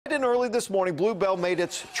And early this morning, Blue Bell made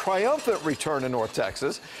its triumphant return to North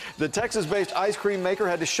Texas. The Texas-based ice cream maker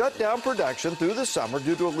had to shut down production through the summer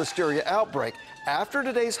due to a listeria outbreak. After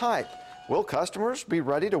today's hype, will customers be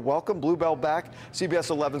ready to welcome Blue Bell back?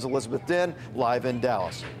 CBS 11's Elizabeth Dinh live in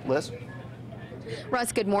Dallas. Liz?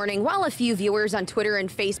 Russ, good morning. While a few viewers on Twitter and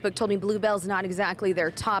Facebook told me Blue Bell's not exactly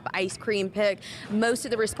their top ice cream pick, most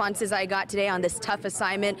of the responses I got today on this tough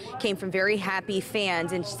assignment came from very happy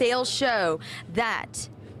fans, and sales show that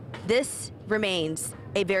this remains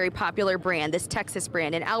a very popular brand, this Texas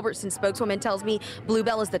brand. An Albertsons spokeswoman tells me Blue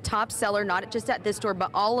Bell is the top seller, not just at this store,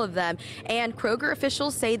 but all of them. And Kroger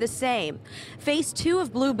officials say the same. Phase 2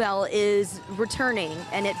 of Blue Bell is returning,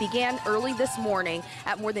 and it began early this morning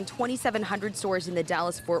at more than 2,700 stores in the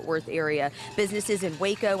Dallas-Fort Worth area. Businesses in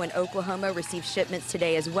Waco and Oklahoma received shipments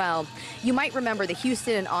today as well. You might remember the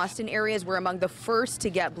Houston and Austin areas were among the first to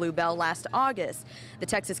get Blue Bell last August. The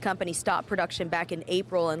Texas company stopped production back in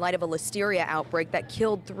April in light of a listeria outbreak that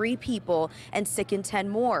killed 3 people and sickened 10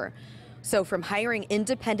 more. So from hiring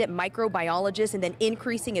independent microbiologists and then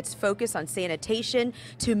increasing its focus on sanitation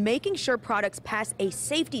to making sure products pass a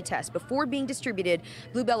safety test before being distributed,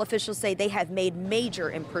 Blue Bell officials say they have made major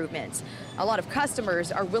improvements. A lot of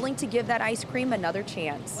customers are willing to give that ice cream another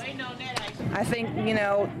chance. I think,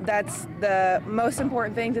 that's the most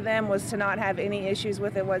important thing to them, was to not have any issues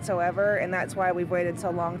with it whatsoever, and that's why we've waited so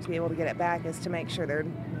long to be able to get it back, is to make sure there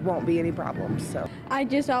won't be any problems. So I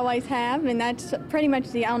just always have, and that's pretty much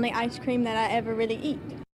the only ice cream that I ever really eat.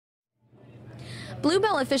 Blue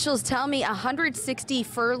Bell officials tell me 160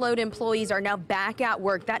 furloughed employees are now back at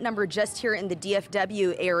work. That number just here in the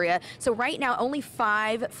DFW area. So right now, only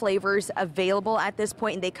 5 flavors available at this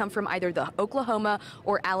point, and they come from either the Oklahoma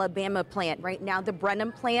or Alabama plant. Right now, the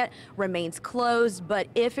Brenham plant remains closed, but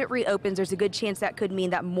if it reopens, there's a good chance that could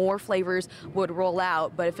mean that more flavors would roll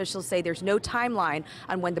out. But officials say there's no timeline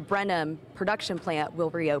on when the Brenham production plant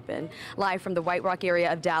will reopen. Live from the White Rock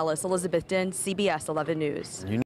area of Dallas, Elizabeth Dinh, CBS 11 News.